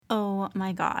Oh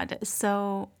my God.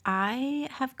 So I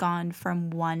have gone from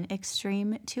one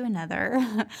extreme to another.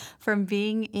 From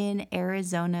being in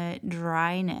Arizona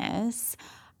dryness,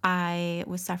 I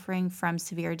was suffering from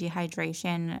severe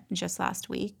dehydration just last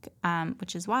week,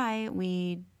 which is why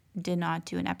we did not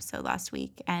do an episode last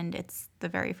week. And it's the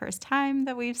very first time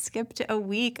that we've skipped a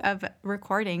week of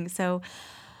recording. So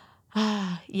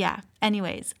yeah.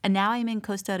 Anyways, and now I'm in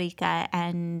Costa Rica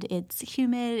and it's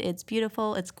humid, it's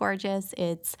beautiful, it's gorgeous,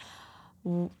 it's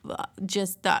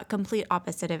just the complete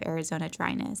opposite of Arizona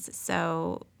dryness.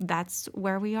 So that's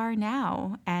where we are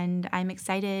now. And I'm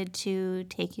excited to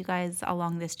take you guys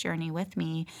along this journey with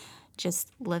me,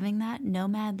 just living that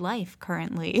nomad life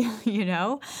currently, you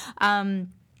know?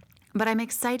 But I'm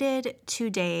excited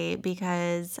today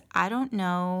because I don't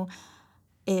know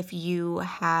if you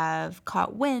have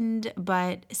caught wind,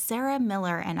 but Sarah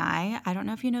Miller and I don't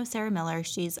know if you know Sarah Miller.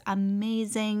 She's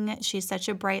amazing. She's such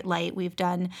a bright light. We've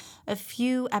done a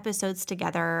few episodes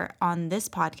together on this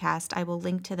podcast. I will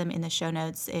link to them in the show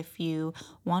notes if you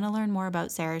want to learn more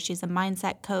about Sarah. She's a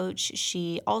mindset coach.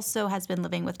 She also has been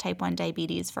living with type 1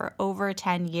 diabetes for over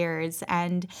 10 years.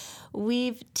 And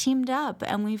we've teamed up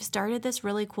and we've started this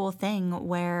really cool thing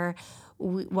where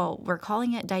we're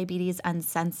calling it Diabetes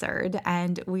Uncensored,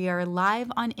 and we are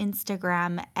live on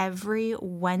Instagram every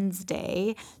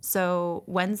Wednesday. So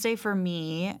Wednesday for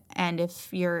me, and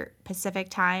if you're Pacific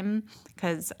time,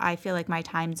 because I feel like my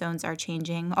time zones are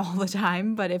changing all the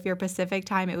time, but if you're Pacific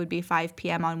time, it would be 5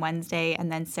 p.m. on Wednesday,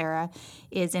 and then Sarah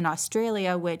is in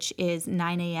Australia, which is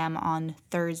 9 a.m. on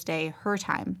Thursday, her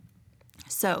time.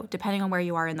 So depending on where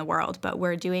you are in the world, but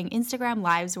we're doing Instagram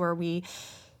lives where we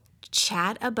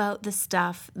chat about the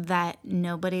stuff that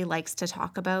nobody likes to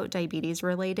talk about, diabetes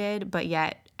related, but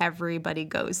yet everybody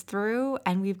goes through.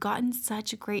 And we've gotten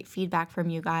such great feedback from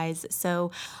you guys.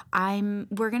 So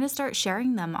we're going to start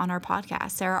sharing them on our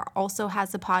podcast. Sarah also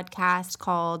has a podcast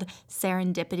called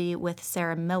Serendipity with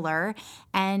Sarah Miller.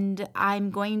 And I'm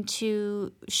going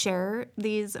to share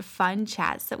these fun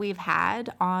chats that we've had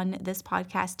on this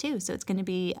podcast too. So it's going to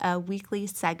be a weekly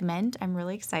segment. I'm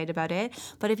really excited about it.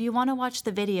 But if you want to watch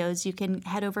the videos, you can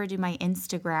head over to my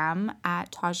Instagram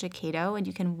at Taja Cato and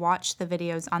you can watch the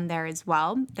videos on there as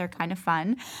well. They're kind of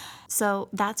fun. So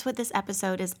that's what this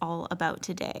episode is all about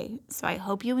today. So I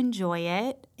hope you enjoy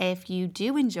it. If you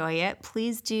do enjoy it,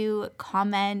 please do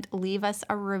comment, leave us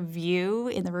a review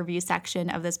in the review section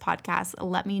of this podcast.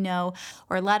 Let me know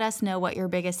or let us know what your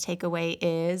biggest takeaway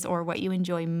is or what you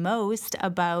enjoy most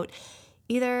about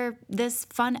either this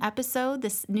fun episode,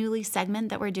 this newly segment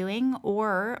that we're doing,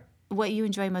 or what you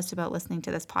enjoy most about listening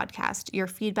to this podcast. Your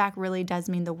feedback really does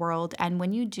mean the world. And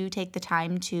when you do take the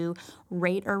time to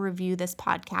rate or review this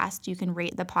podcast, you can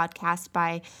rate the podcast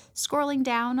by scrolling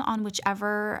down on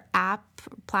whichever app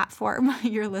platform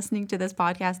you're listening to this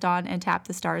podcast on and tap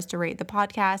the stars to rate the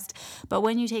podcast. But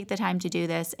when you take the time to do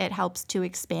this, it helps to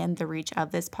expand the reach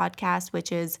of this podcast,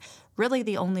 which is really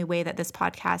the only way that this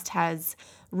podcast has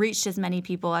reached as many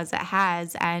people as it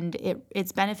has. And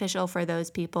it's beneficial for those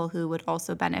people who would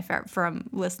also benefit from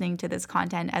listening to this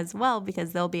content as well,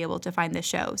 because they'll be able to find the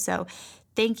show. So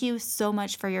thank you so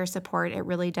much for your support. It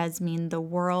really does mean the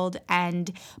world.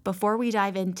 And before we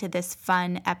dive into this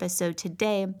fun episode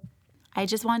today, I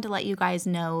just wanted to let you guys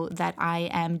know that I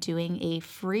am doing a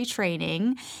free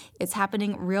training. It's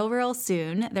happening real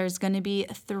soon. There's going to be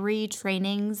 3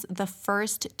 trainings. The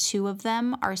first 2 of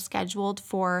them are scheduled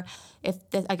for,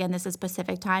 this is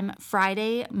Pacific time,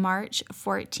 Friday, March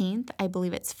 14th. I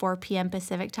believe it's 4 p.m.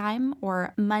 Pacific time,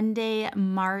 or Monday,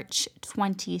 March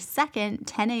 22nd,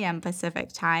 10 a.m.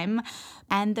 Pacific time.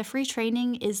 And the free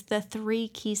training is the 3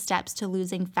 key steps to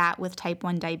losing fat with type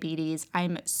 1 diabetes.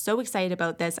 I'm so excited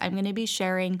about this. I'm going to be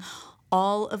sharing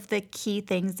all of the key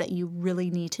things that you really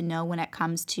need to know when it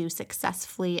comes to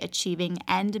successfully achieving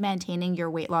and maintaining your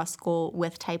weight loss goal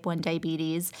with type 1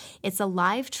 diabetes. It's a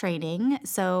live training,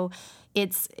 so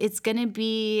it's going to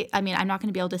be, I'm not going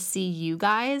to be able to see you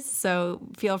guys, so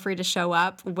feel free to show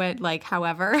up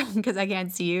however, because I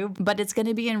can't see you, but it's going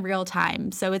to be in real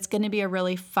time. So it's going to be a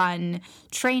really fun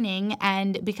training.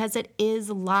 And because it is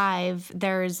live,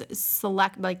 there's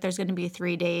going to be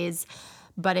 3 days.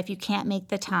 But if you can't make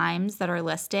the times that are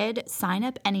listed, sign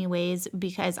up anyways,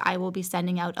 because I will be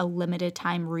sending out a limited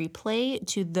time replay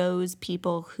to those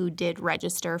people who did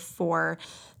register for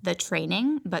the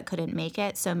training but couldn't make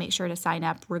it. So make sure to sign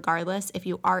up regardless if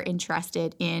you are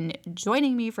interested in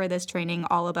joining me for this training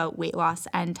all about weight loss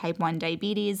and type 1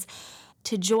 diabetes.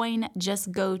 To join,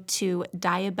 just go to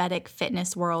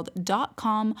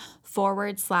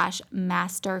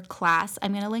diabeticfitnessworld.com/masterclass.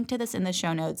 I'm going to link to this in the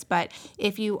show notes, but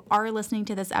if you are listening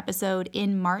to this episode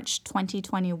in March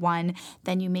 2021,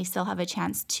 then you may still have a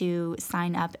chance to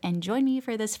sign up and join me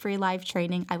for this free live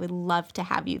training. I would love to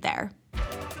have you there.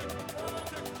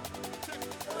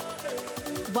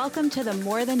 Welcome to the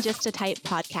More Than Just a Type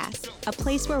podcast, a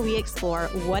place where we explore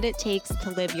what it takes to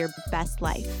live your best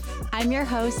life. I'm your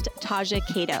host, Taja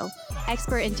Cato,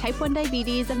 expert in type 1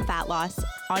 diabetes and fat loss,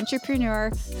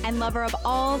 entrepreneur, and lover of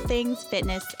all things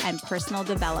fitness and personal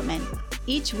development.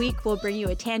 Each week, we'll bring you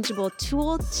a tangible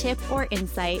tool, tip, or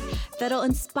insight that'll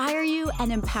inspire you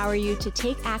and empower you to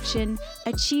take action,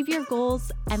 achieve your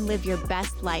goals, and live your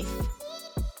best life.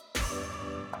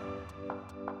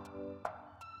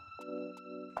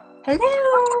 Hello.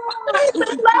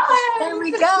 There we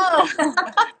go.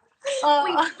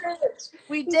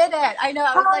 We did it. I know.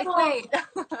 I was like, wait.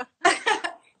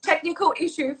 Technical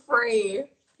issue free.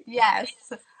 Yes.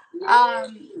 Yes.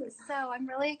 So I'm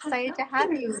really excited to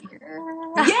have you here.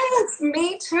 Yes,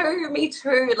 me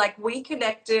too. Like we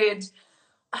connected,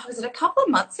 was it a couple of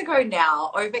months ago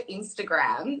now over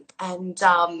Instagram, and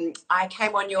I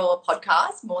came on your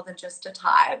podcast, More Than Just a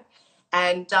Type,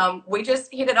 and we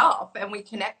just hit it off and we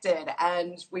connected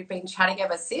and we've been chatting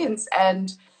ever since.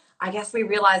 And I guess we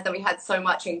realized that we had so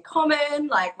much in common,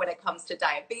 like when it comes to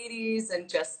diabetes and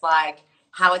just like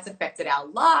how it's affected our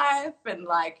life. And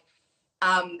like,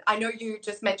 I know you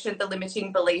just mentioned the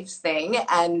limiting beliefs thing,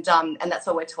 and that's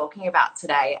what we're talking about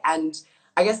today. And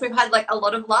I guess we've had like a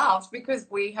lot of laughs because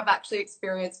we have actually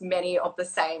experienced many of the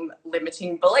same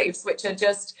limiting beliefs, which are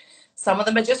just, some of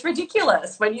them are just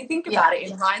ridiculous when you think about it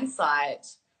in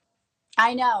hindsight.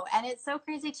 I know. And it's so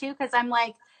crazy too, because I'm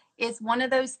like, it's one of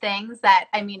those things that,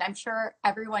 I mean, I'm sure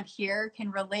everyone here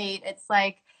can relate. It's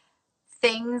like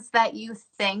things that you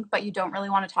think, but you don't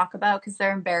really want to talk about because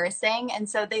they're embarrassing. And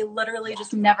so they literally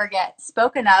just never get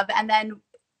spoken of. And then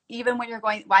even when you're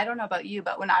going, well, I don't know about you,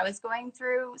 but when I was going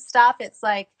through stuff, it's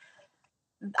like,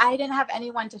 I didn't have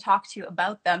anyone to talk to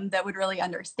about them that would really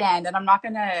understand. And I'm not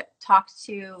going to talk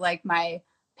to like my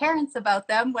parents about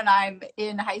them when I'm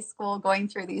in high school going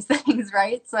through these things,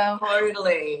 right? So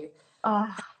Totally.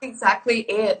 That's exactly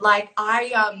it. Like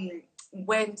I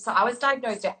was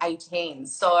diagnosed at 18,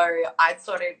 so I'd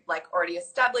sort of like already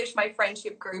established my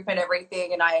friendship group and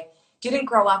everything, and I didn't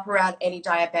grow up around any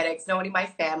diabetics. No one in my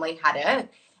family had it.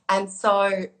 And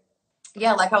so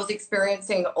yeah, like I was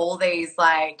experiencing all these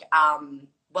like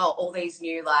all these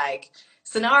new like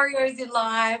scenarios in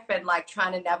life, and like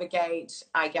trying to navigate,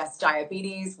 I guess,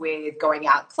 diabetes with going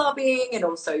out clubbing and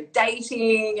also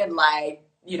dating and like,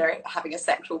 you know, having a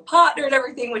sexual partner and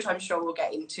everything, which I'm sure we'll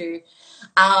get into.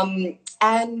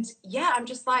 And yeah, I'm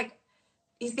just like,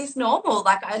 is this normal?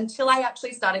 Like until I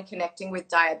actually started connecting with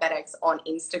diabetics on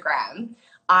Instagram,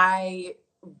 I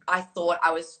thought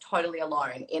I was totally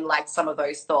alone in like some of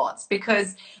those thoughts,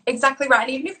 because exactly right. And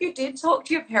even if you did talk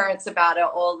to your parents about it,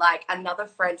 or like another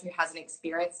friend who hasn't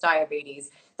experienced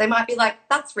diabetes, they might be like,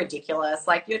 that's ridiculous.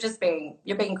 Like you're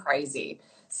being crazy.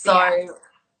 So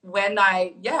when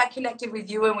I connected with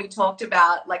you and we talked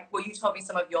about like, well, you told me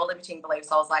some of your limiting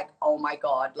beliefs, I was like, oh my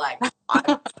God, like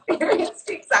I've experienced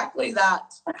exactly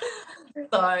that. So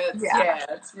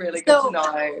it's really good to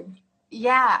know.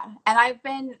 Yeah. And I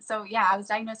was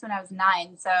diagnosed when I was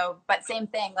 9. So, but same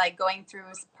thing, like going through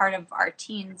part of our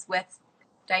teens with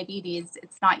diabetes.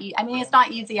 It's not, I mean, it's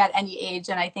not easy at any age.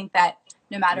 And I think that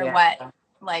no matter what,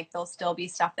 like there'll still be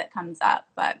stuff that comes up.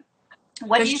 But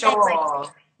what do you think, like,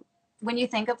 when you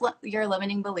think of your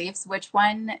limiting beliefs, which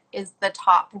one is the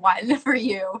top one for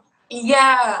you?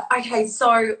 Yeah. Okay.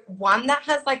 So one that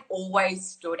has like always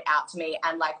stood out to me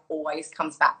and like always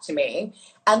comes back to me.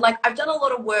 And like I've done a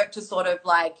lot of work to sort of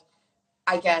like,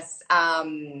 I guess,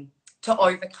 to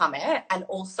overcome it. And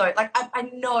also like I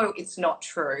know it's not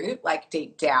true, like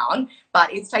deep down,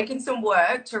 but it's taken some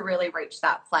work to really reach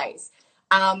that place.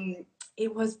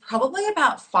 It was probably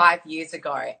about 5 years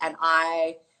ago, and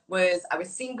I was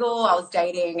single, I was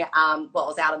dating, I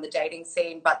was out on the dating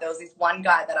scene, but there was this one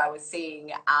guy that I was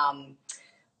seeing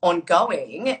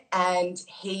ongoing, and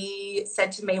he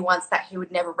said to me once that he would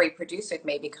never reproduce with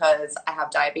me because I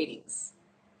have diabetes.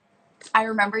 I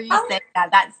remember you saying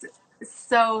that. That's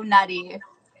so nutty.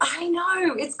 I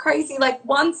know, it's crazy. Like,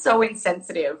 one, so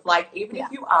insensitive. Like, even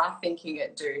if you are thinking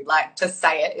it, dude, like to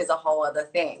say it is a whole other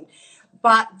thing.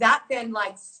 But that then,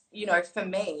 like, you know, for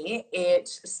me, it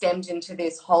stemmed into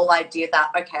this whole idea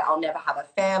that, okay, I'll never have a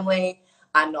family.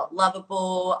 I'm not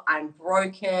lovable. I'm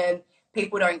broken.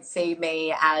 People don't see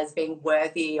me as being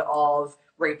worthy of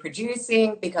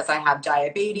reproducing because I have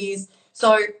diabetes.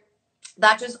 So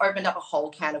that just opened up a whole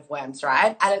can of worms,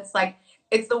 right? And it's like,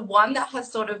 it's the one that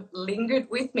has sort of lingered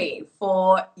with me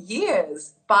for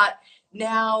years. But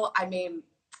now, I mean,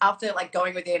 after like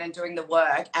going within and doing the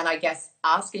work, and I guess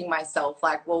asking myself,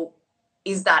 like, well,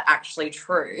 is that actually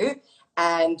true?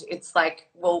 And it's like,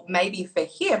 well, maybe for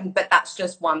him, but that's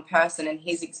just one person and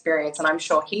his experience. And I'm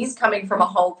sure he's coming from a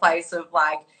whole place of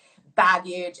like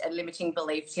baggage and limiting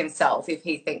beliefs himself if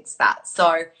he thinks that.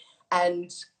 So,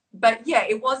 and but yeah,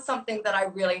 it was something that I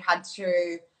really had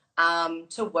to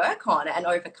work on and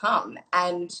overcome.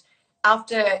 And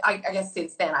after, I guess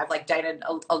since then, I've like dated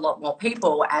a lot more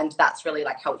people, and that's really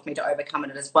like helped me to overcome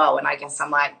it as well. And I guess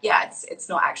I'm like, yeah, it's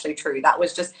not actually true. That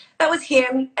was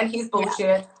him and his Yeah.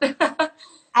 bullshit.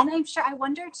 And I'm sure, I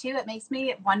wonder too, it makes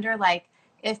me wonder like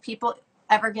if people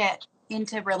ever get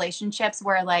into relationships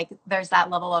where like there's that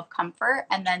level of comfort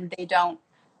and then they don't,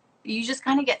 you just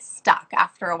kind of get stuck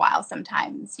after a while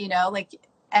sometimes, you know, like,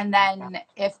 and then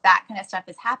if that kind of stuff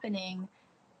is happening,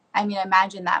 I mean,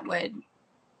 imagine that would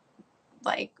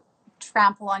like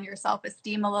trample on your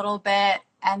self-esteem a little bit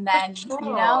and then,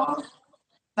 you know, Sure.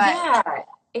 but Yeah,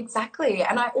 exactly.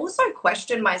 And I also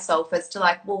question myself as to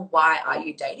like, well, why are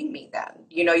you dating me then?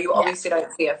 You know, you yeah, obviously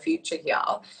don't see a future here.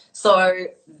 So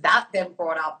that then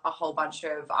brought up a whole bunch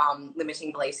of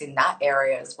limiting beliefs in that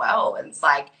area as well. And it's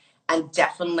like, and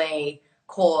definitely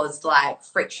caused like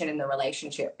friction in the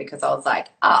relationship because I was like,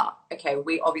 okay,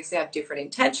 we obviously have different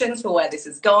intentions for where this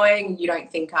is going. You don't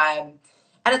think I'm,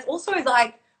 and it's also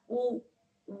like, well,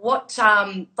 what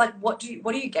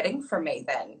are you getting from me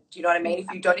then? Do you know what I mean?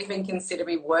 If you don't even consider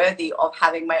me worthy of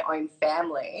having my own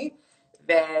family,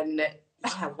 then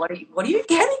yeah, what are you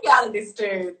getting out of this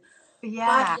dude? But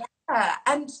yeah, yeah,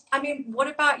 and I mean, what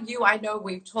about you? I know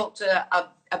we've talked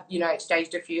you know,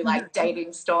 exchanged a few like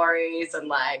dating stories and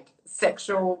like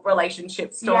sexual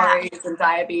relationship yeah. stories and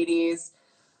diabetes.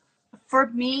 For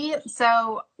me,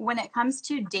 so when it comes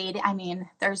to dating, I mean,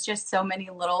 there's just so many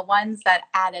little ones that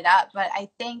added up. But I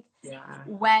think Yeah.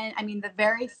 when, I mean,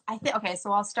 I think, okay,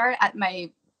 so I'll start at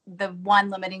the one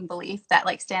limiting belief that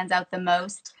like stands out the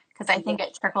most because I Yeah. think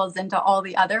it trickles into all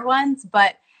the other ones.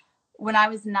 But when I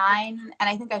was 9, and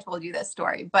I think I told you this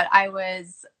story, but I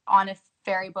was on a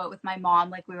ferry boat with my mom.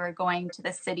 Like we were going to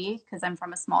the city because I'm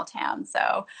from a small town.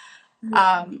 So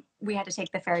we had to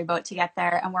take the ferry boat to get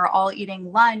there, and we're all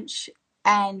eating lunch.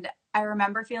 And I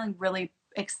remember feeling really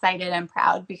excited and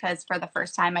proud because for the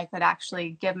first time I could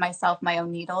actually give myself my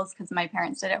own needles because my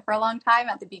parents did it for a long time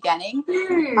at the beginning.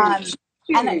 Um,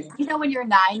 Huge, and huge. you know, when you're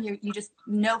 9, you just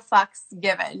no fucks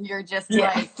given. You're just Yeah,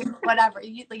 like whatever.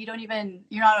 You don't even,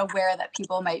 you're not aware that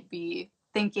people might be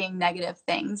thinking negative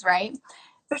things, right?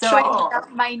 for So I took sure.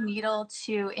 out my needle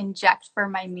to inject for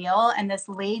my meal, and this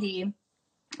lady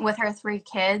with her 3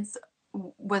 kids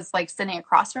was like sitting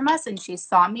across from us, and she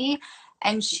saw me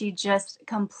and she just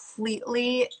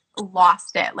completely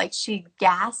lost it. Like she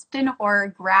gasped in horror,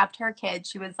 grabbed her kids.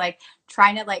 She was like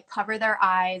trying to like cover their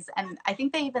eyes, and I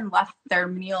think they even left their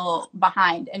meal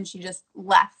behind, and she just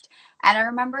left. And I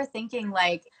remember thinking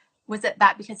like, was it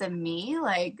that because of me?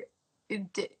 Like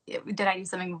did I do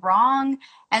something wrong?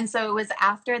 And so it was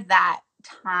after that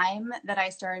time that I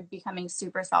started becoming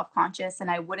super self conscious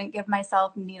and I wouldn't give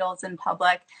myself needles in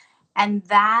public. And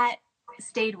that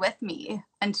stayed with me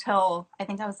until I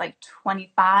think I was like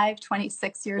 25,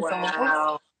 26 years old.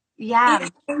 Wow. Yeah,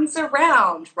 It hangs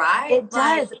around, right? it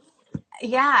Like, does.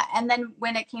 Yeah. And then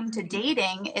when it came to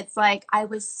dating, it's like I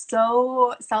was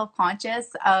so self conscious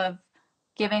of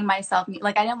giving myself,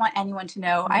 like, I didn't want anyone to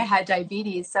know I had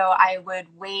diabetes. So I would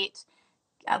wait,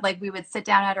 like we would sit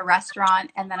down at a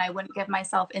restaurant and then I wouldn't give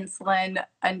myself insulin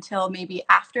until maybe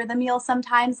after the meal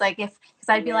sometimes. Like if, because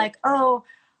I'd be yeah, like, oh,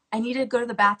 I need to go to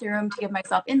the bathroom to give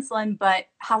myself insulin, but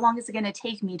how long is it going to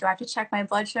take me? Do I have to check my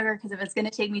blood sugar? Because if it's going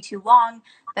to take me too long,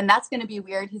 then that's going to be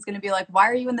weird. He's going to be like, why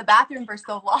are you in the bathroom for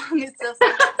so long? So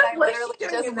sometimes I what is literally she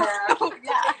doing just, in there?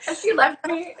 yeah, Has she left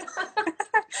me?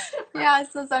 yeah.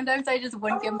 So sometimes I just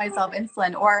wouldn't give myself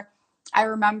insulin. Or I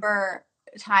remember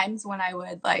times when I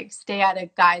would like stay at a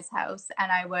guy's house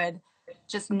and I would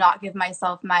just not give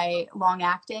myself my long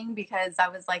acting because I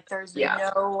was like, there's Yeah.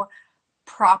 no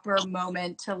proper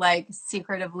moment to like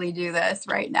secretively do this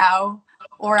right now.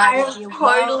 Or I I would have be low.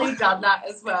 totally done that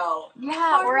as well.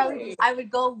 Yeah. Or Totally. I would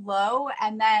go low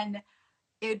and then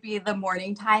it would be the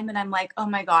morning time and I'm like, oh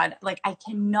my God, like I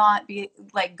cannot be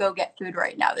like go get food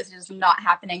right now. This is not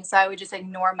happening. So I would just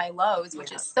ignore my lows,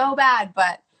 which Yeah. is so bad.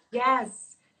 But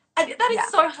Yes. And that is yeah.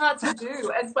 so hard to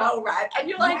do as well, right? And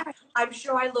you're like, Yeah. I'm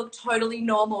sure I look totally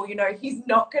normal. You know, he's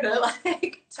not going to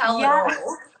like tell at Yeah.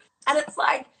 all. And it's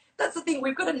like, that's the thing.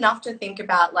 We've got enough to think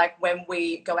about, like when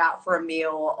we go out for a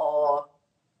meal or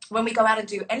when we go out and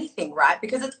do anything, right?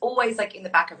 Because it's always like in the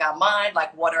back of our mind,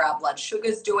 like what are our blood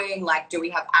sugars doing? Like, do we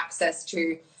have access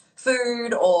to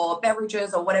food or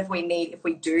beverages or whatever we need if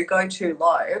we do go too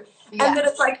low? And Yeah. then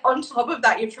it's like on top of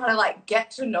that, you're trying to like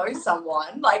get to know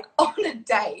someone like on a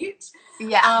date,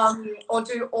 Yes. or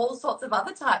do all sorts of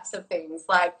other types of things.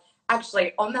 Like,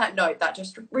 actually, on that note, that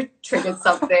just triggered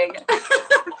something.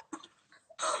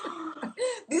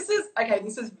 This is okay.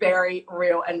 This is very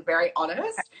real and very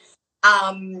honest.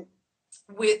 Um,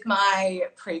 with my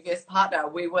previous partner,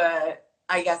 we were,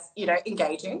 I guess,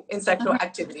 engaging in sexual Mhm.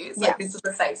 activities. Yeah. Like, this is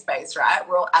a safe space, right?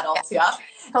 We're all adults here.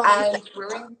 Totally. And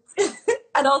we're in,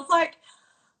 and I was like,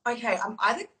 okay, I'm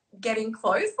either getting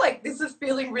close, like this is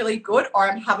feeling really good, or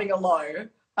I'm having a low.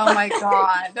 Oh my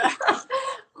God.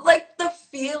 Like the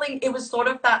feeling, it was sort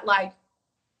of that like,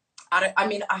 I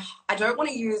don't want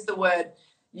to use the word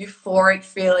euphoric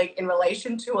feeling in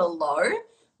relation to a low,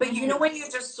 but you know when you're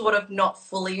just sort of not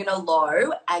fully in a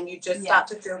low and you just Yeah. start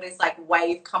to feel this like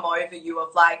wave come over you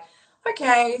of like,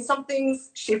 okay,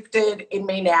 something's shifted in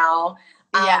me now.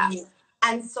 Yeah.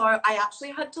 And so I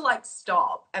actually had to like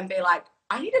stop and be like,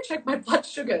 I need to check my blood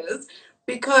sugars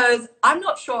because I'm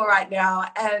not sure right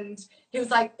now. And he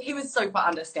was super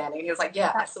understanding. He was like,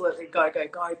 yeah, That's absolutely, go, go,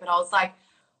 go. But I was like,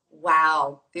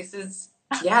 wow, this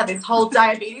whole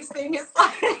diabetes thing is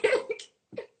like,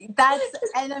 That's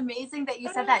an amazing that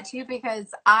you said that too,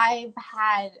 because I've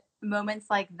had moments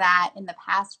like that in the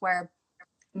past where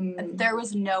there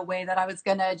was no way that I was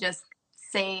gonna just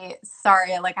say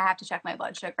sorry, like I have to check my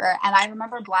blood sugar. And I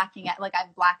remember blacking out, like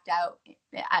I've blacked out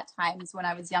at times when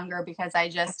I was younger because I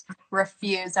just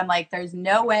refused. I'm like, there's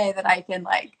no way that I can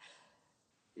like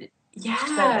show this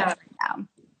yeah, right now.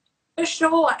 for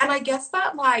sure. And I guess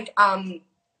that like,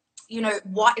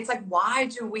 why it's like, why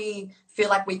do we feel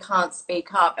like we can't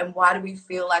speak up, and why do we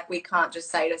feel like we can't just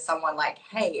say to someone like,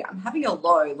 hey, I'm having a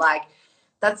low? Like,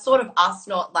 that's sort of us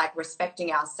not like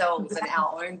respecting ourselves and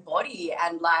our own body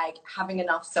and like having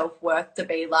enough self-worth to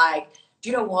be like, do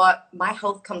you know what, my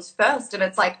health comes first. And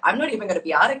it's like, I'm not even going to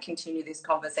be able to continue this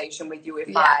conversation with you if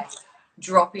Yeah. I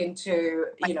drop into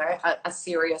a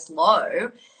serious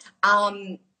low.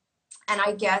 um and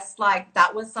I guess like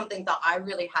that was something that I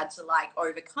really had to like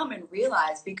overcome and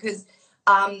realize, because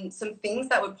some things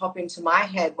that would pop into my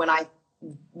head when I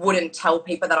wouldn't tell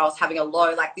people that I was having a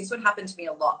low, like this would happen to me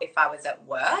a lot if I was at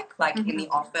work, like in Mm-hmm. the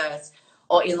office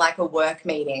or in like a work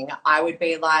meeting. I would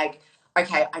be like,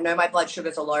 okay, I know my blood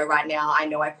sugars are low right now. I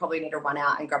know I probably need to run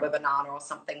out and grab a banana or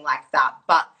something like that.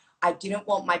 But I didn't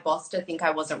want my boss to think I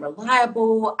wasn't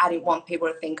reliable. I didn't want people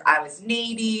to think I was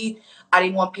needy. I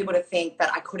didn't want people to think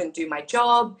that I couldn't do my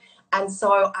job. And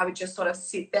so I would just sort of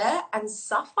sit there and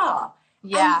suffer.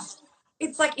 And Yeah.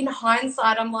 it's like, in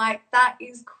hindsight, I'm like, that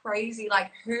is crazy.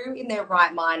 Like, who in their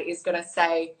right mind is going to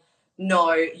say,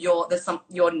 no,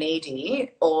 you're needy,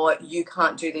 or you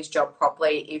can't do this job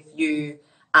properly if you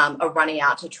are running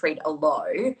out to treat a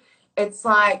low? It's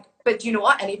like, but you know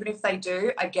what? And even if they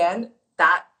do, again,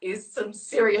 that is some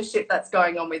serious shit that's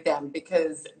going on with them,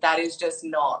 because that is just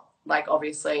not like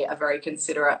obviously a very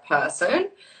considerate person.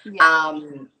 Yeah.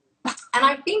 And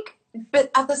I think, but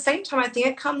at the same time, I think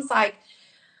it comes like,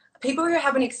 people who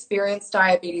haven't experienced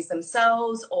diabetes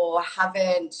themselves or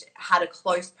haven't had a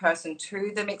close person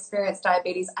to them experience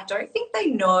diabetes, I don't think they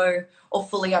know or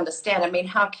fully understand. I mean,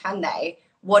 how can they?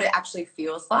 What it actually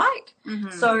feels like. Mm-hmm.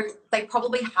 So they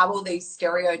probably have all these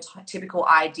stereotypical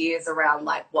ideas around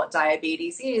like what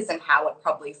diabetes is and how it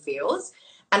probably feels.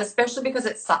 And especially because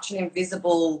it's such an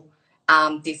invisible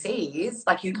disease,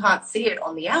 like you can't see it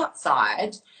on the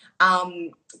outside,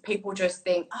 people just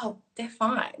think, oh, they're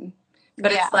fine.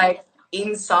 But Yeah. it's like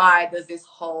inside there's this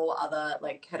whole other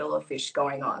like kettle of fish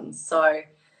going on. So,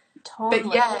 but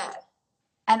Totally. yeah,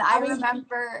 And I I mean,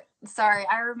 remember, sorry,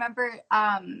 I remember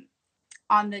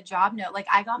on the job note, like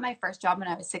I got my first job when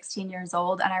I was 16 years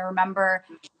old, and I remember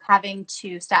having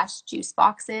to stash juice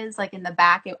boxes like in the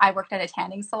back. I worked at a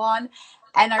tanning salon,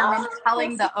 and I remember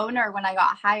telling the owner when I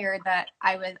got hired that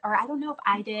I was, or I don't know if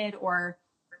I did or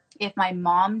if my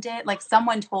mom did, like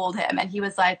someone told him, and he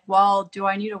was like, "Well, do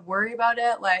I need to worry about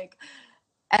it?" Like,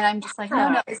 and I'm just like, no,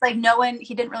 no. It's like no one,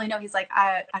 he didn't really know. He's like,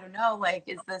 I don't know. Like,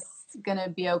 is this gonna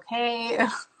be okay?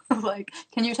 Like,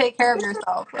 can you take care of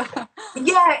yourself?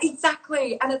 yeah,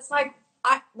 exactly. And it's like,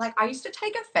 I used to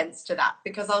take offense to that,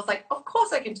 because I was like, of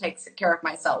course I can take care of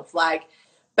myself. Like,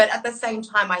 but at the same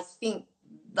time, I think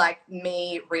like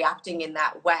me reacting in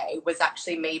that way was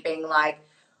actually me being like,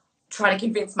 trying to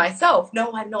convince myself,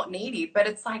 no, I'm not needy. But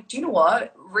it's like, do you know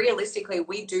what? Realistically,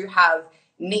 we do have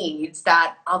needs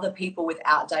that other people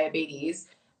without diabetes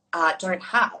don't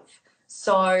have.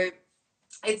 So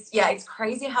it's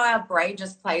crazy how our brain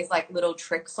just plays like little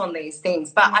tricks on these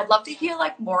things. But I'd love to hear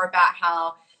like more about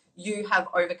how you have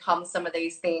overcome some of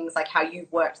these things, like how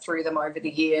you've worked through them over the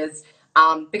years.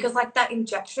 Because like that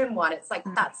injection one, it's like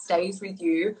that stays with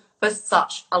you for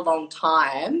such a long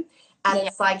time. And Yeah.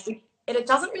 it's like it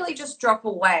doesn't really just drop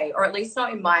away, or at least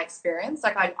not in my experience.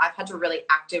 Like I've had to really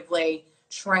actively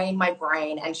train my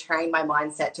brain and train my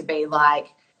mindset to be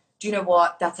like, do you know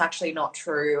what? That's actually not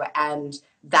true. And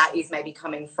that is maybe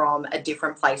coming from a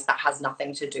different place that has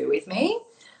nothing to do with me.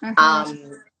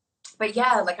 Mhm. But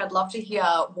yeah, like I'd love to hear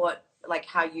what, like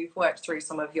how you've worked through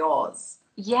some of yours.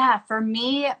 Yeah, for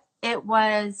me, it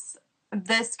was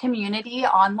this community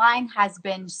online has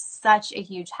been such a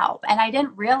huge help. And I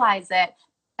didn't realize it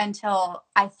until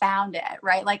I found it,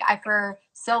 right? Like I for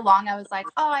so long I was like,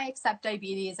 "Oh, I accept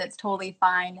diabetes. It's totally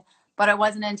fine." But it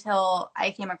wasn't until I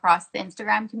came across the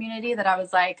Instagram community that I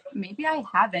was like, maybe I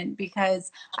haven't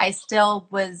because I still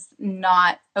was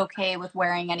not okay with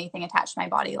wearing anything attached to my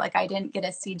body. Like I didn't get a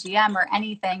CGM or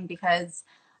anything because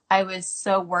I was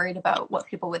so worried about what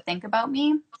people would think about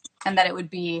me and that it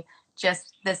would be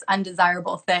just this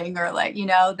undesirable thing or like,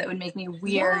 that would make me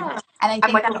weird. Yeah. And I I'm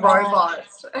think like that a all, robot.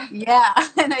 yeah.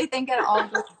 And I think it all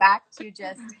goes back to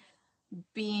just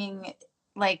being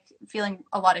like feeling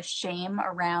a lot of shame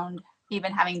around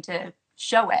even having to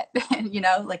show it,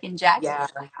 like inject. Yeah.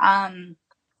 Um,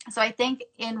 so I think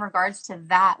in regards to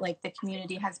that, like the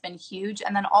community has been huge.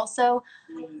 And then also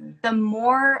the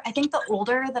more, I think the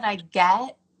older that I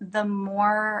get, the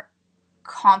more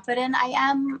confident I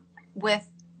am with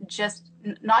just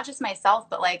not just myself,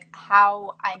 but like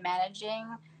how I'm managing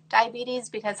diabetes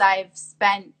because I've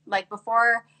spent like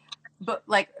before, but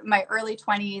like my early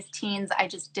 20s, teens, I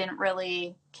just didn't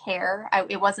really care.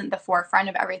 It wasn't the forefront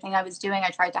of everything I was doing. I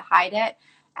tried to hide it.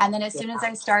 And then as soon as Yeah.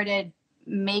 I started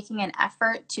making an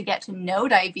effort to get to know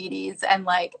diabetes and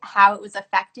like how it was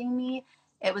affecting me,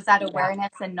 it was that Yeah.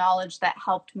 awareness and knowledge that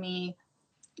helped me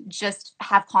just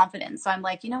have confidence. So I'm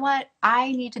like, you know what?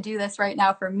 I need to do this right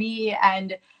now for me.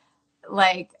 And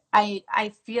like,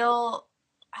 I feel,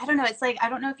 I don't know. It's like, I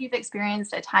don't know if you've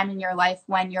experienced a time in your life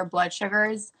when your blood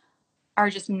sugars are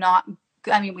just not,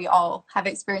 I mean, we all have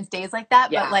experienced days like that,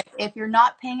 but Yeah. like if you're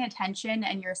not paying attention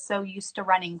and you're so used to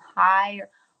running high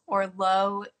or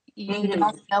low, you Mhm.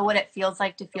 don't know what it feels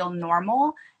like to feel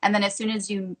normal. And then as soon as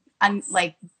you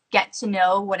like get to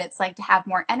know what it's like to have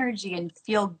more energy and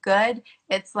feel good,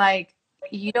 it's like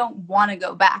you don't want to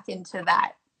go back into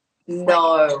that place.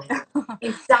 No,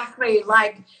 exactly.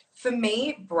 Like for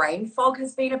me, brain fog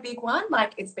has been a big one.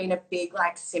 Like it's been a big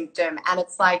like symptom, and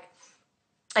it's like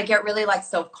I get really like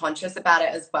self-conscious about it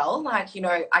as well. Like,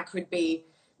 I could be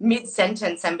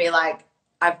mid-sentence and be like,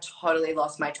 I've totally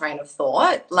lost my train of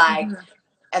thought. Like, Mhm.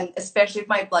 and especially if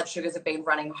my blood sugars have been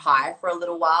running high for a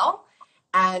little while.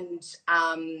 And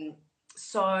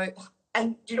so,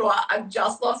 and you know what? I've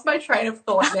just lost my train of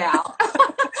thought now.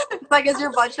 It's like, is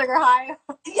your blood sugar high?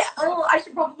 Yeah, oh, I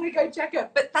should probably go check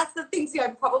it. But that's the thing. See, I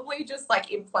probably just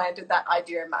like implanted that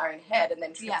idea in my own head and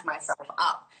then Yeah. tripped myself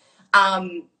up.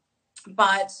 Um,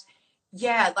 but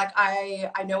yeah, like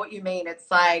I know what you mean. It's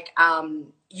like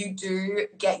you do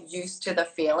get used to the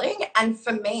feeling. And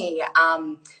for me,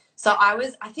 so I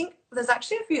think there's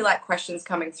actually a few like questions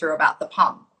coming through about the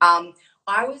pump.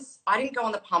 I didn't go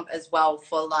on the pump as well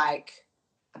for like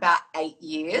about 8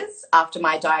 years after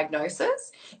my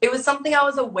diagnosis. It was something I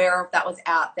was aware of that was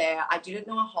out there. I didn't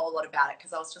know a whole lot about it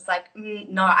because I was just like,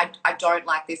 no, I don't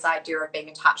like this idea of being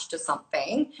attached to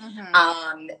something.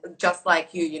 Hmm. Just like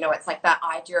it's like that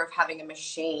idea of having a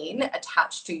machine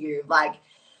attached to you. Like,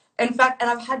 in fact,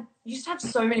 and used to have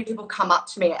so many people come up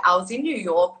to me. I was in New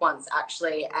York once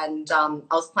actually, and I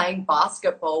was playing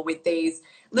basketball with these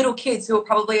little kids who were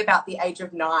probably about the age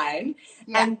of 9.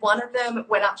 Yeah. And one of them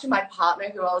went up to my partner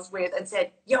who I was with and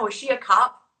said, "Yo, is she a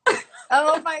cup?"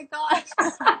 Oh my gosh.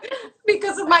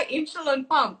 Because of my insulin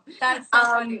pump. That's so Um,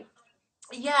 funny.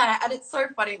 yeah, and it's so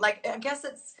funny. Like, I guess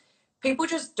it's people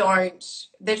just don't,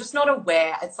 they're just not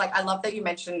aware. It's like, I love that you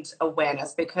mentioned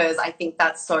awareness because I think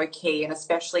that's so key. And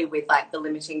especially with like the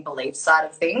limiting belief side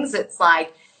of things, it's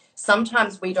like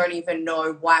sometimes we don't even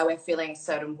know why we're feeling a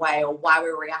certain way or why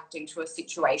we're reacting to a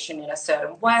situation in a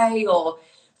certain way. Or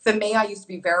for me, I used to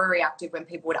be very reactive when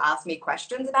people would ask me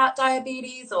questions about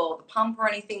diabetes or the pump or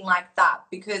anything like that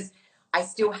because I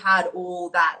still had all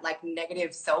that like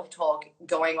negative self-talk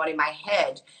going on in my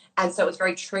head. And so it was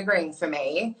very triggering for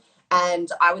me. And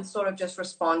I would sort of just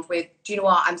respond with, do you know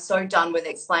what? I'm so done with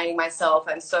explaining myself.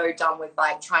 I'm so done with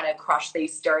like trying to crush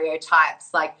these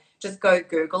stereotypes. Like, just go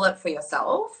Google it for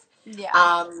yourself. Yeah.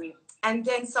 Um, And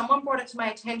then someone brought it to my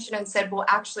attention and said, well,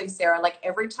 actually, Sarah, like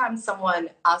every time someone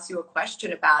asks you a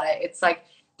question about it, it's like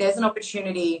there's an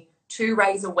opportunity to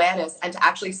raise awareness and to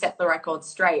actually set the record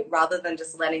straight rather than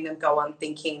just letting them go on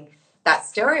thinking that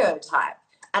stereotype.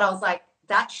 And I was like,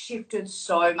 that shifted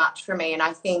so much for me. And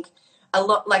I think a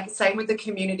lot, like same with the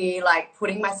community, like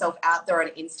putting myself out there on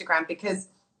Instagram, because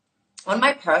on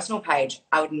my personal page,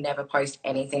 I would never post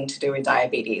anything to do with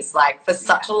diabetes. Like for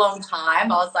such a long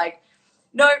time, I was like,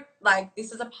 no, like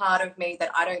this is a part of me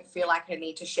that I don't feel like I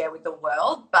need to share with the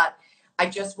world, but I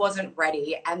just wasn't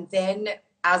ready. And then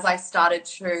as I started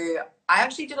to, I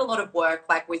actually did a lot of work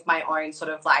like with my own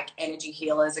sort of like energy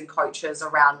healers and coaches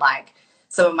around like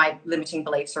some of my limiting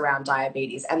beliefs around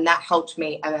diabetes. And that helped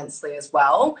me immensely as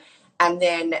well. And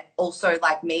then also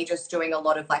like me just doing a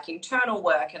lot of like internal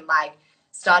work and like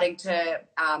starting to,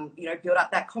 build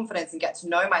up that confidence and get to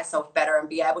know myself better and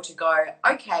be able to go,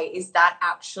 okay, is that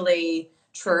actually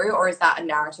true, or is that a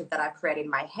narrative that I've created in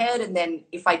my head? And then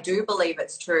if I do believe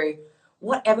it's true,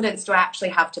 what evidence do I actually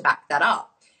have to back that up?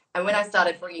 And when I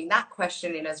started bringing that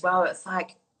question in as well, it's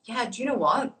like, yeah, do you know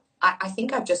what? I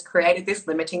think I've just created this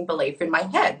limiting belief in my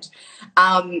head.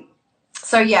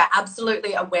 So yeah,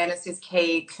 absolutely, awareness is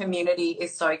key. Community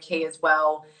is so key as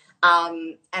well.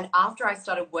 And after I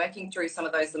started working through some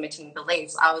of those limiting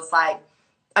beliefs, I was like,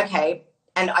 okay,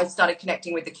 and I started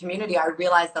connecting with the community. I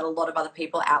realized that a lot of other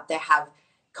people out there have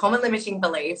common limiting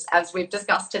beliefs, as we've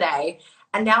discussed today.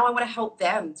 And now I want to help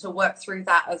them to work through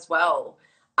that as well.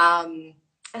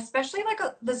 Especially like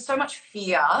there's so much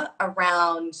fear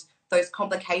around those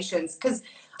complications. Because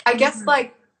I guess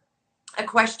like a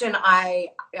question I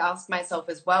ask myself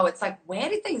as well, it's like, where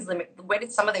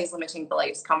did some of these limiting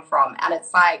beliefs come from? And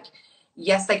it's like,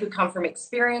 yes, they could come from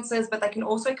experiences, but they can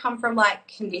also come from like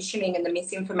conditioning and the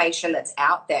misinformation that's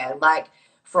out there, like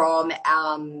from,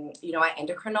 our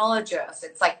endocrinologists.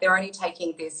 It's like they're only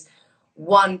taking this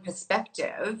one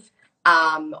perspective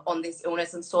on this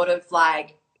illness and sort of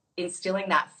like instilling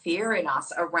that fear in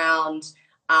us around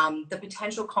the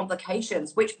potential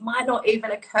complications, which might not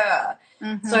even occur.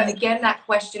 Mm-hmm. So again, that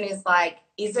question is like,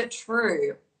 is it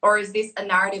true? Or is this a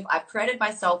narrative I've created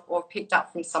myself or picked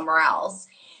up from somewhere else?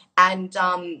 And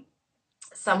another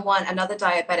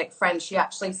diabetic friend, she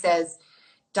actually says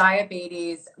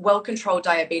well-controlled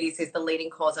diabetes is the leading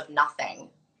cause of nothing.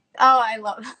 Oh, I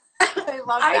love I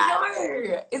love that. I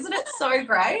know. Isn't it so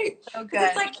great? So good.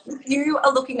 It's like you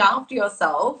are looking after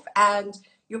yourself and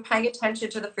you're paying attention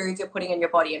to the foods you're putting in your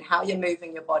body and how you're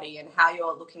moving your body and how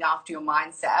you're looking after your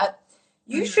mindset,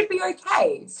 you should be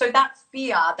okay. So that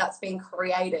fear that's being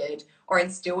created or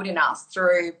instilled in us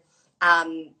through,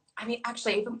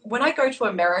 actually, even when I go to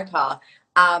America,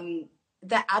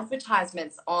 the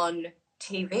advertisements on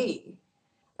TV,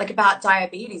 like about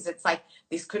diabetes, it's like,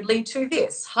 this could lead to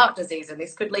this heart disease and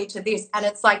this could lead to this. And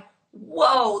it's like,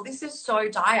 whoa, this is so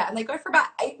dire. And they go for about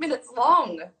 8 minutes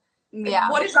long. Yeah.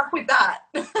 What is up with that?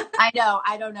 I know.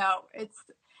 I don't know.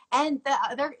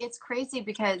 It's crazy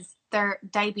because their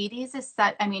diabetes is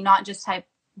not just type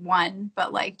 1,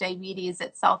 but like diabetes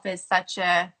itself is such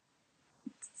a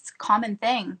common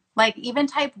thing. Like even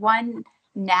type 1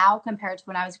 now compared to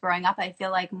when I was growing up, I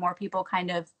feel like more people kind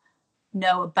of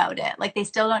know about it. Like they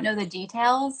still don't know the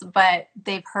details, but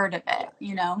they've heard of it,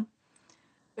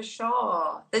 For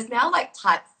sure. There's now like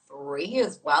type 3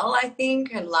 as well, I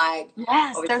think. And like,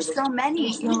 yes, there's so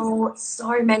many.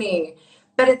 So many.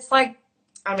 But it's like,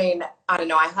 I don't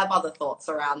know. I have other thoughts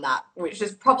around that, which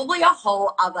is probably a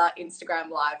whole other Instagram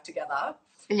live together.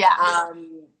 Yeah.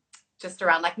 Just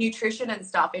around like nutrition and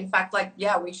stuff. In fact, like,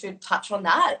 yeah, we should touch on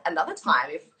that another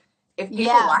time if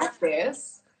people like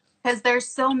this. Because there's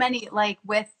so many, like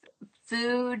with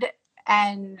food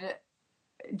and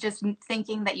just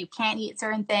thinking that you can't eat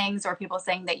certain things or people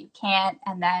saying that you can't.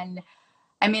 And then,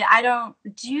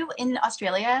 in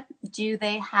Australia, do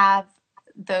they have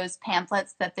those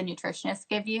pamphlets that the nutritionists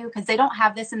give you? Because they don't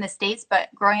have this in the States,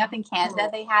 but growing up in Canada,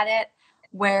 they had it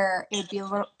where it'd be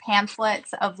little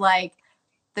pamphlets of like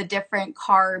the different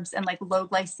carbs and like low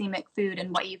glycemic food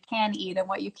and what you can eat and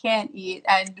what you can't eat.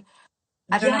 And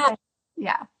I don't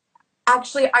know.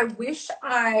 Actually, I wish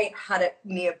I had it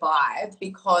nearby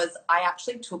because I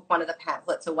actually took one of the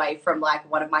pamphlets away from like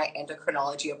one of my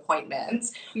endocrinology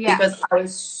appointments because I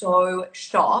was so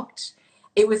shocked.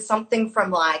 It was something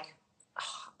from like,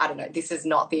 I don't know, this is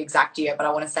not the exact year, but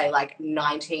I want to say like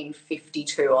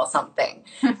 1952 or something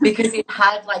because it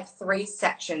had like 3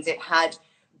 sections. It had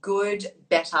good,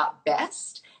 better,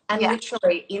 best. And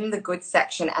literally in the good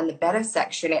section and the better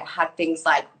section, it had things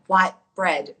like white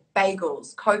bread,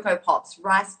 bagels, Cocoa Pops,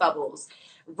 rice bubbles,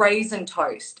 raisin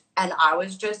toast. And I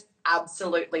was just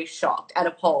absolutely shocked and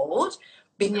appalled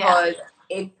Yeah. because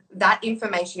if that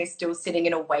information is still sitting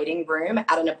in a waiting room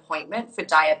at an appointment for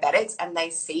diabetics and they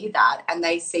see that and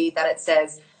they see that it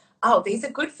says, oh, these are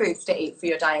good foods to eat for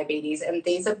your diabetes and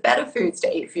these are better foods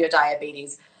to eat for your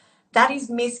diabetes, that is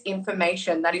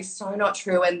misinformation. That is so not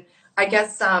true. And I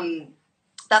guess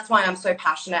that's why I'm so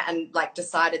passionate and like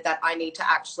decided that I need to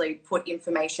actually put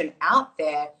information out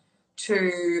there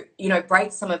to, you know,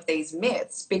 break some of these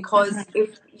myths. Because Mhm.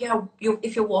 if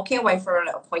if you're walking away from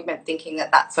an appointment thinking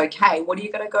that that's okay, what are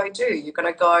you going to go do? You're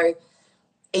going to go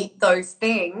eat those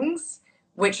things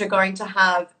which are going to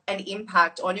have an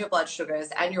impact on your blood sugars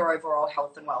and your overall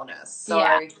health and wellness.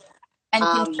 Yeah. So And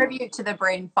um contribute to the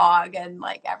brain fog and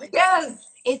like everything. yes,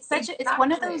 It's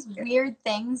one of exactly. those weird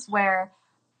things where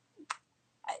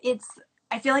it's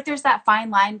I feel like there's that fine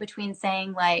line between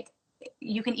saying like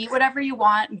you can eat whatever you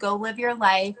want, go live your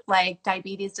life, like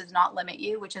diabetes does not limit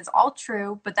you, which is all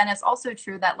true, but then it's also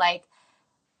true that like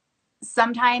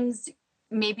sometimes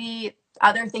maybe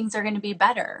other things are going to be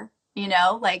better, you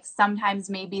know? Like sometimes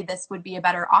maybe this would be a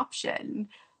better option.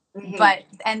 Hmm. But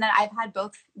and then I've had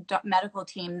both medical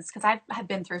teams because I've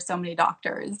been through so many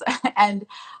doctors and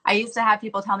I used to have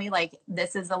people tell me like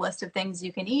this is a list of things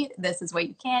you can eat, this is what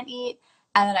you can't eat,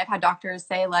 and then I've had doctors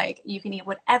say like you can eat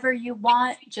whatever you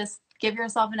want, just give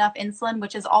yourself enough insulin,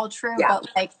 which is all true, Yeah. but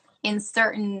like in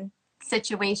certain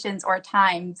situations or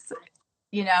times,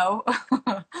 you know.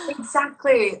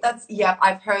 Exactly. That's, yeah,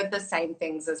 I've heard the same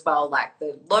things as well, like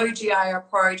the low GI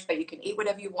approach, but you can eat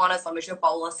whatever you want as long as you're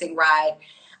bolusing right.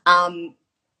 Um,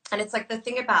 and it's like the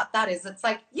thing about that is it's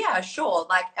like, yeah, sure,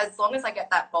 like as long as I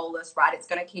get that bolus right, it's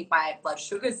going to keep my blood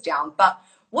sugars down. But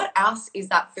what else is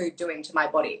that food doing to my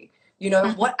body? You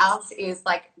know, what else is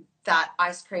like that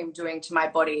ice cream doing to my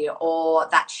body or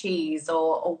that cheese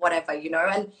or whatever, you know?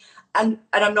 And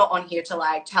I'm not on here to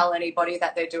like tell anybody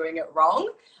that they're doing it wrong.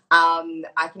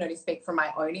 I can only speak from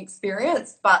my own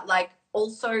experience, but like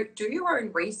also do your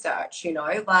own research, you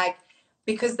know, like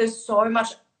because there's so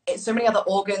many other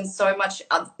organs, so much,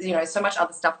 you know, so much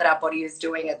other stuff that our body is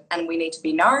doing, and we need to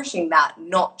be nourishing that,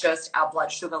 not just our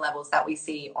blood sugar levels that we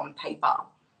see on paper.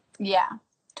 Yeah,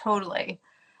 totally.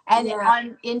 And Yeah.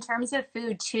 on in terms of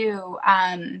food too,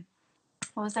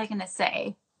 what was I going to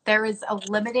say? There was a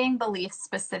limiting belief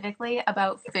specifically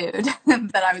about food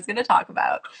that I was going to talk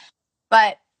about.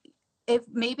 But if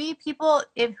maybe people,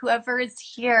 if whoever is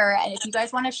here, and if you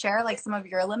guys want to share like some of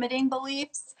your limiting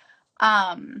beliefs,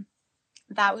 um,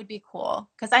 that would be cool.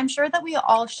 Because I'm sure that we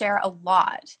all share a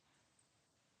lot,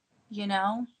 you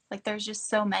know? Like there's just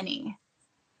so many.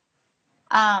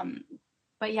 Um,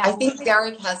 but yeah, I what was think it?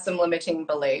 Derek has some limiting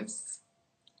beliefs.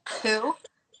 Who?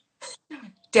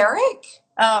 Derek?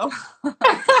 Oh,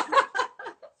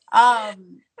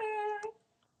 um,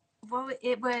 well,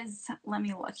 it was, let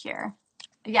me look here.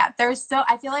 Yeah,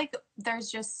 I feel like there's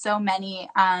just so many.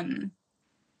 Ah.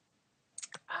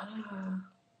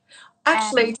 And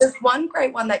Actually, there's one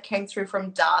great one that came through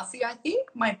from Darcy, I think.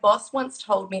 My boss once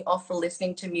told me off for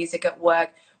listening to music at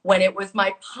work when it was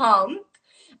my pump,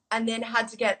 and then had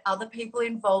to get other people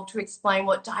involved to explain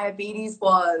what diabetes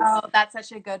was. oh, that's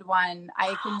such a good one.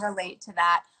 I can relate to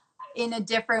that in a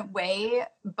different way,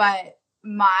 but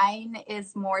mine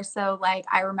is more so like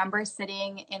I remember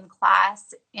sitting in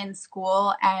class in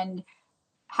school and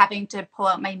having to pull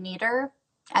out my meter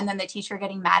and then the teacher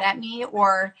getting mad at me,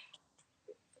 or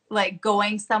like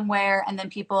going somewhere and then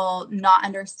people not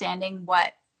understanding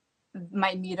what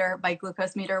my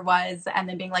glucose meter was, and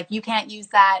then being like, you can't use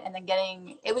that. And then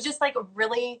it was just like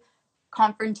really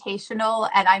confrontational.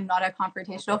 And I'm not a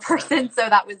confrontational person. So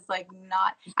that was like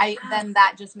then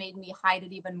that just made me hide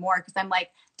it even more. Cause I'm like,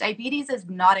 diabetes is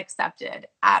not accepted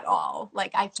at all.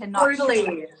 Like I cannot be.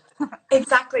 Totally.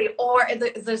 Exactly. Or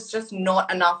there's just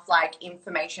not enough like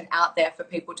information out there for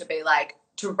people to be like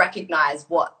to recognize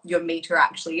what your meter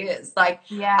actually is. Like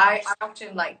Yeah. I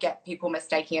often like get people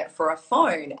mistaking it for a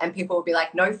phone and people will be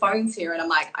like, no phones here. And I'm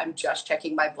like, I'm just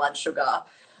checking my blood sugar.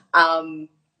 Um,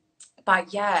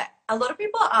 but yeah, a lot of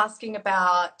people are asking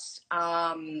about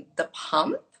the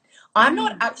pump. I'm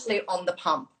not Mm. actually on the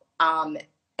pump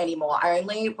anymore. I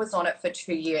only was on it for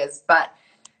 2 years, but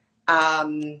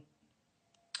um,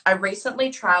 I recently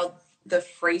tried the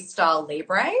Freestyle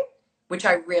Libre, which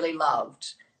I really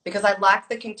loved because I like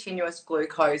the continuous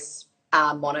glucose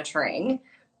monitoring,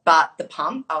 but the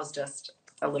pump, I was just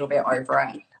a little bit over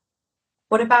it.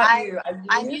 What about I you? Are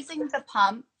I'm you? using the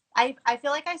pump. I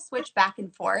feel like I switch back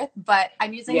and forth, but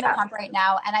I'm using the Yeah. pump right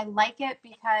now, and I like it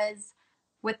because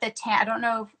with I don't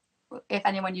know if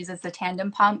anyone uses the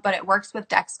tandem pump, but it works with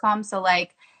Dexcom, so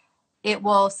like it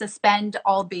will suspend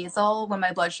all basal when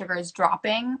my blood sugar is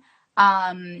dropping.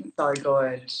 So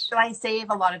good. So I save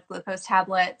a lot of glucose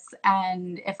tablets,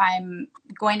 and if I'm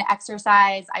going to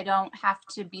exercise, I don't have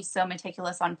to be so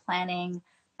meticulous on planning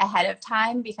ahead of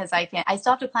time because I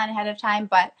still have to plan ahead of time,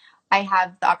 but I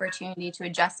have the opportunity to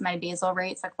adjust my basal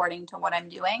rates according to what I'm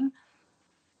doing.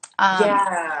 Um,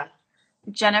 Yeah.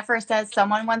 Jennifer says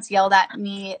someone once yelled at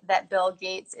me that Bill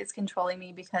Gates is controlling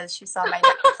me because she saw my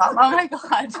oh my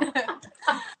god.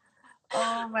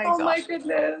 Oh my Oh god. my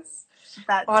goodness.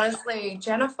 That's Honestly,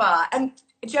 Jennifer. And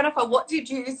Jennifer, what did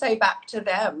you say back to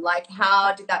them? Like,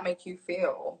 how did that make you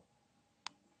feel?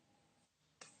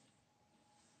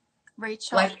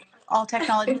 Rachel. Like, All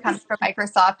technology comes from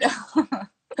Microsoft.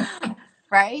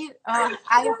 Right?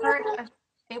 I heard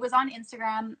it was on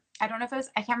Instagram. I don't know if it was,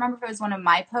 I can't remember if it was one of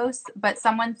my posts, but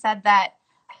someone said that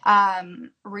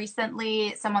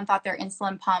recently someone thought their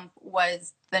insulin pump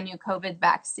was the new COVID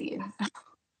vaccine.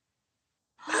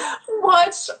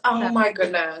 what? Oh So, my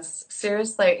goodness.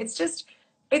 Seriously,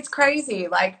 it's crazy.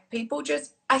 Like, people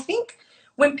just, I think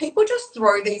when people just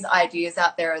throw these ideas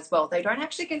out there as well, they don't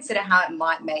actually consider how it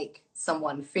might make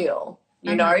someone feel,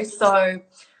 you mhm. know? So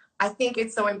I think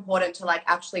it's so important to like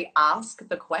actually ask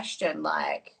the question,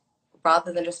 like,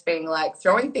 rather than just being like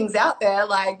throwing things out there,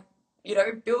 like,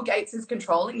 Bill Gates is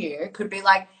controlling you. It could be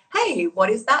like, hey, what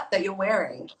is that you're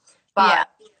wearing? Yeah. But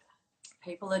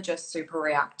people are just super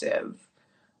reactive.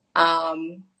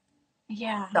 Um,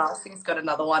 Yeah. Darcy's got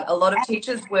another one. A lot of And,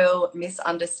 teachers will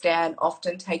misunderstand,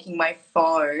 often taking my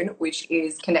phone, which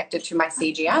is connected to my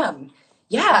CGM.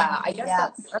 Yeah, I guess yeah.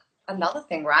 that's another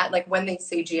thing, right? Like when these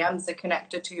CGMs are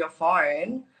connected to your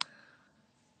phone.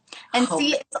 And Oh,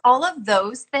 see, it's all of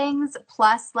those things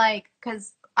plus like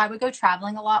because I would go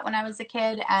traveling a lot when I was a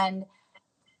kid and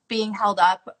being held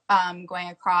up going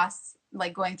across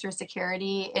like going through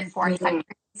security in foreign mm, countries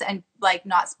and like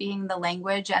not speaking the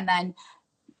language and then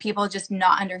people just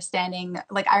not understanding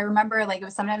like I remember like it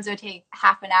was sometimes it would take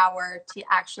half an hour to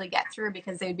actually get through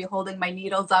because they'd be holding my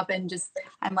needles up and just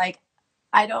I'm like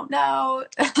I don't know.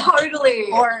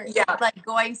 totally. Or Yeah. like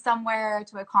going somewhere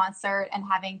to a concert and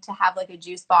having to have like a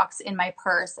juice box in my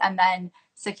purse and then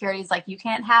security's like you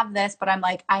can't have this but I'm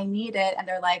like I need it and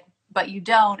they're like but you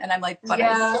don't and I'm like but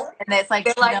I do Yeah. and it's like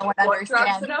They're no like, one what drugs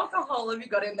understands. and alcohol have you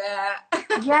got in there?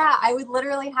 Yeah, I would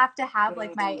literally have to have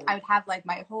like I Mm, would have like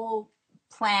my whole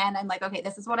plan. I'm like, okay,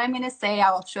 this is what I'm going to say.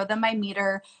 I will show them my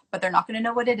meter, but they're not going to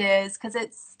know what it is because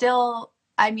it's still,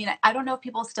 I mean, I don't know if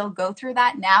people still go through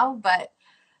that now, but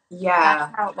that's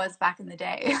yeah. how it was back in the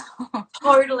day.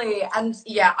 Totally. And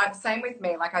yeah, same with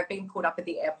me. Like I've been pulled up at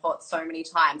the airport so many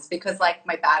times because like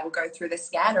my bag will go through the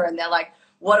scanner and they're like,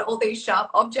 what are all these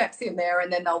sharp objects in there?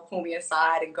 And then they'll pull me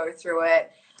aside and go through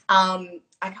it.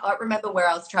 I can't remember where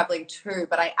I was traveling to,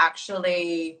 but I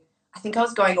think I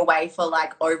was going away for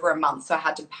like over a month. So I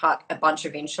had to pack a bunch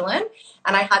of insulin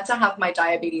and I had to have my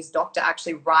diabetes doctor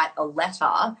actually write a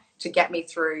letter to get me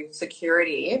through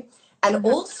security. And Mhm.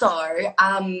 also,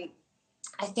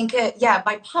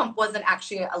 my pump wasn't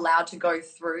actually allowed to go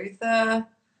through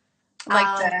Like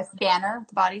um, the scanner,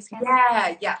 the body scanner.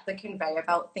 the conveyor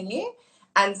belt thingy.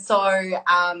 And so,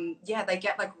 they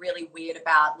get like really weird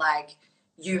about like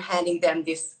you handing them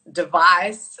this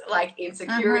device, like in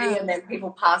security, Hmm. and then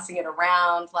people passing it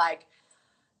around. Like,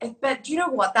 but do you know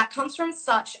what? That comes from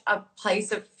such a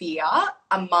place of fear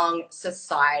among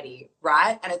society,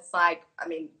 right? And it's like, I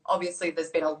mean, obviously,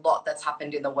 there's been a lot that's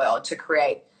happened in the world to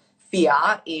create fear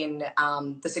in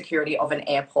the security of an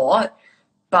airport.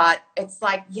 But it's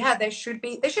like, yeah, there should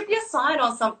be a sign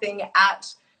or something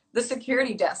at the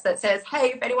security desk that says,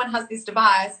 "Hey, if anyone has this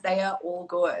device, they are all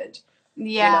good." You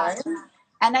Yeah. know?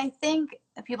 And I think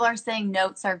people are saying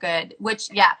notes are good, which,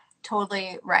 yeah,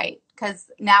 totally right.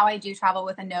 Because now I do travel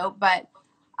with a note, but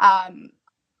um,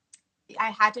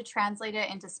 I had to translate it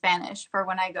into Spanish for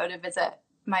when I go to visit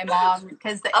my mom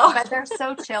because Oh, but they're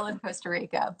so chill in Costa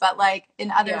Rica. But like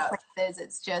in other yeah, places,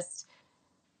 it's just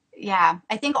yeah.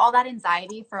 I think all that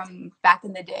anxiety from back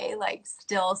in the day, like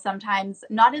still sometimes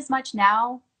not as much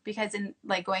now because in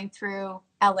like going through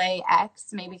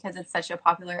LAX, maybe because it's such a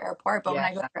popular airport. But when yeah.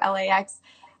 I go through LAX,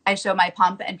 I show my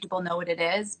pump and people know what it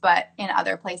is. But in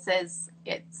other places,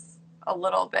 it's a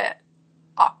little bit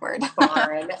awkward.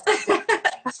 Fine.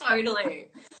 Totally.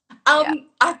 Yeah,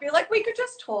 I feel like we could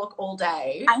just talk all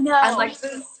day I and know. like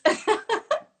this.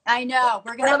 I know.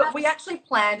 We're gonna have We actually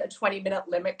planned a 20-minute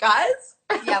limit, guys.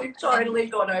 yeah, We've and totally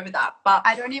gone over that, but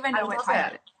I don't even I know what love time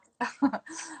it. it is.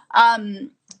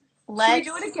 um, Should we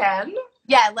do it let's again?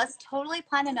 yeah, let's totally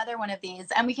plan another one of these,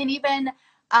 and we can even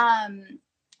um,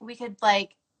 we could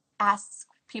like ask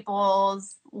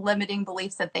people's limiting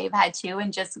beliefs that they've had too,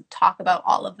 and just talk about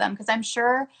all of them because I'm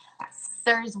sure Yes.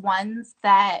 there's ones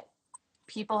that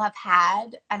people have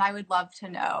had, and I would love to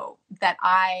know that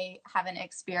I haven't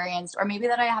experienced, or maybe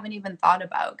that I haven't even thought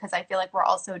about, because I feel like we're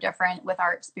all so different with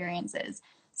our experiences.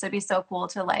 So it'd be so cool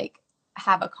to like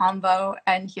have a convo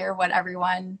and hear what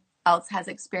everyone else has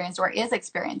experienced or is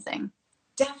experiencing.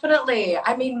 Definitely.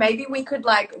 I mean, maybe we could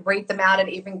like read them out and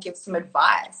even give some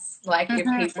advice, like if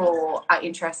people are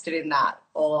interested in that,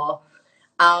 or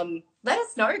let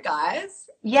us know, guys.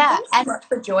 Yeah. Thanks so much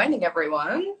for joining,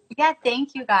 everyone. Yeah,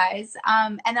 thank you guys.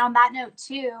 And on that note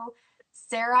too,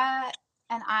 Sarah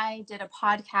and I did a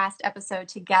podcast episode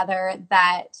together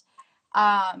that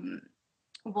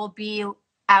will be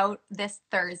out this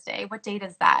Thursday. What date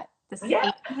is that? This is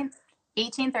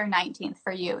 18th or 19th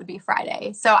for you. It would be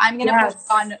Friday. So I'm going to put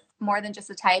on More Than Just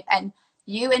a Type, and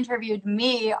you interviewed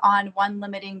me on one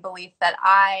limiting belief that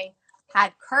I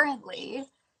had currently.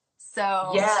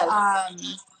 So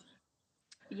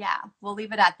yeah, we'll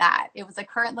leave it at that. It was a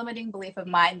current limiting belief of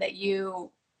mine that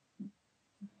you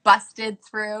busted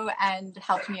through and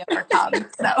helped me overcome.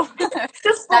 So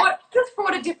just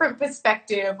brought a different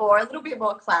perspective or a little bit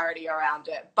more clarity around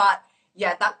it. But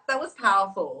yeah, that was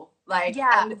powerful. Like,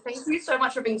 and thank you so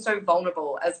much for being so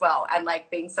vulnerable as well, and like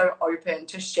being so open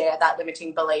to share that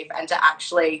limiting belief and to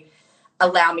actually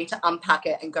allow me to unpack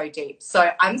it and go deep.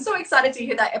 So I'm so excited to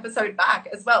hear that episode back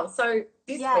as well. So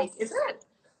this week, is it?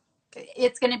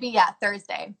 It's going to be,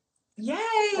 Thursday. Yay!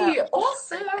 So,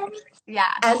 awesome.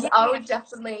 Yeah. And I would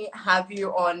definitely have you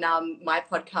on my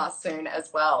podcast soon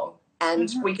as well.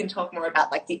 And we can talk more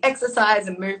about like the exercise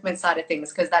and movement side of things,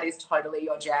 because that is totally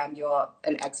your jam. You're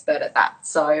an expert at that.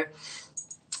 So,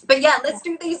 but yeah, let's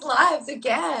do these lives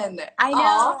again. I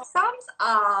know. Thumbs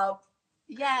up.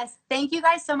 Yes. Thank you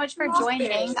guys so much for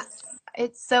joining.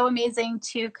 It's so amazing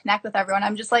to connect with everyone.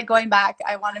 I'm just like going back.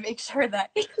 I want to make sure that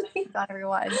we got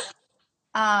everyone.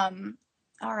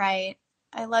 All right.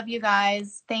 I love you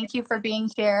guys. Thank you for being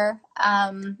here.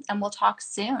 And we'll talk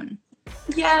soon.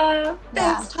 Yeah.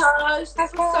 Thanks, Taj.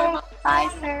 This was so much. Bye,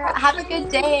 Sarah. Have a good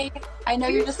day. I know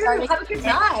you're just starting. Have a good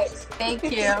night. Thank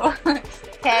you.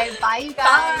 Okay. Bye, you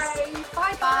guys.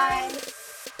 Bye. Bye.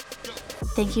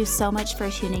 Thank you so much for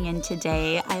tuning in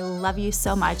today. I love you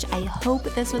so much. I hope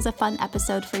this was a fun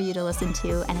episode for you to listen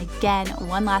to. And again,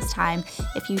 one last time,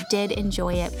 if you did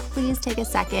enjoy it, please take a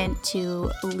second to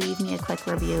leave me a quick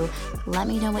review. Let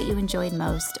me know what you enjoyed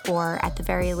most, or at the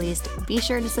very least, be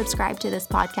sure to subscribe to this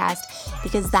podcast,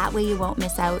 because that way you won't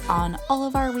miss out on all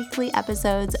of our weekly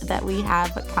episodes that we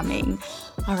have coming.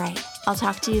 All right, I'll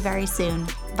talk to you very soon.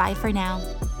 Bye for now.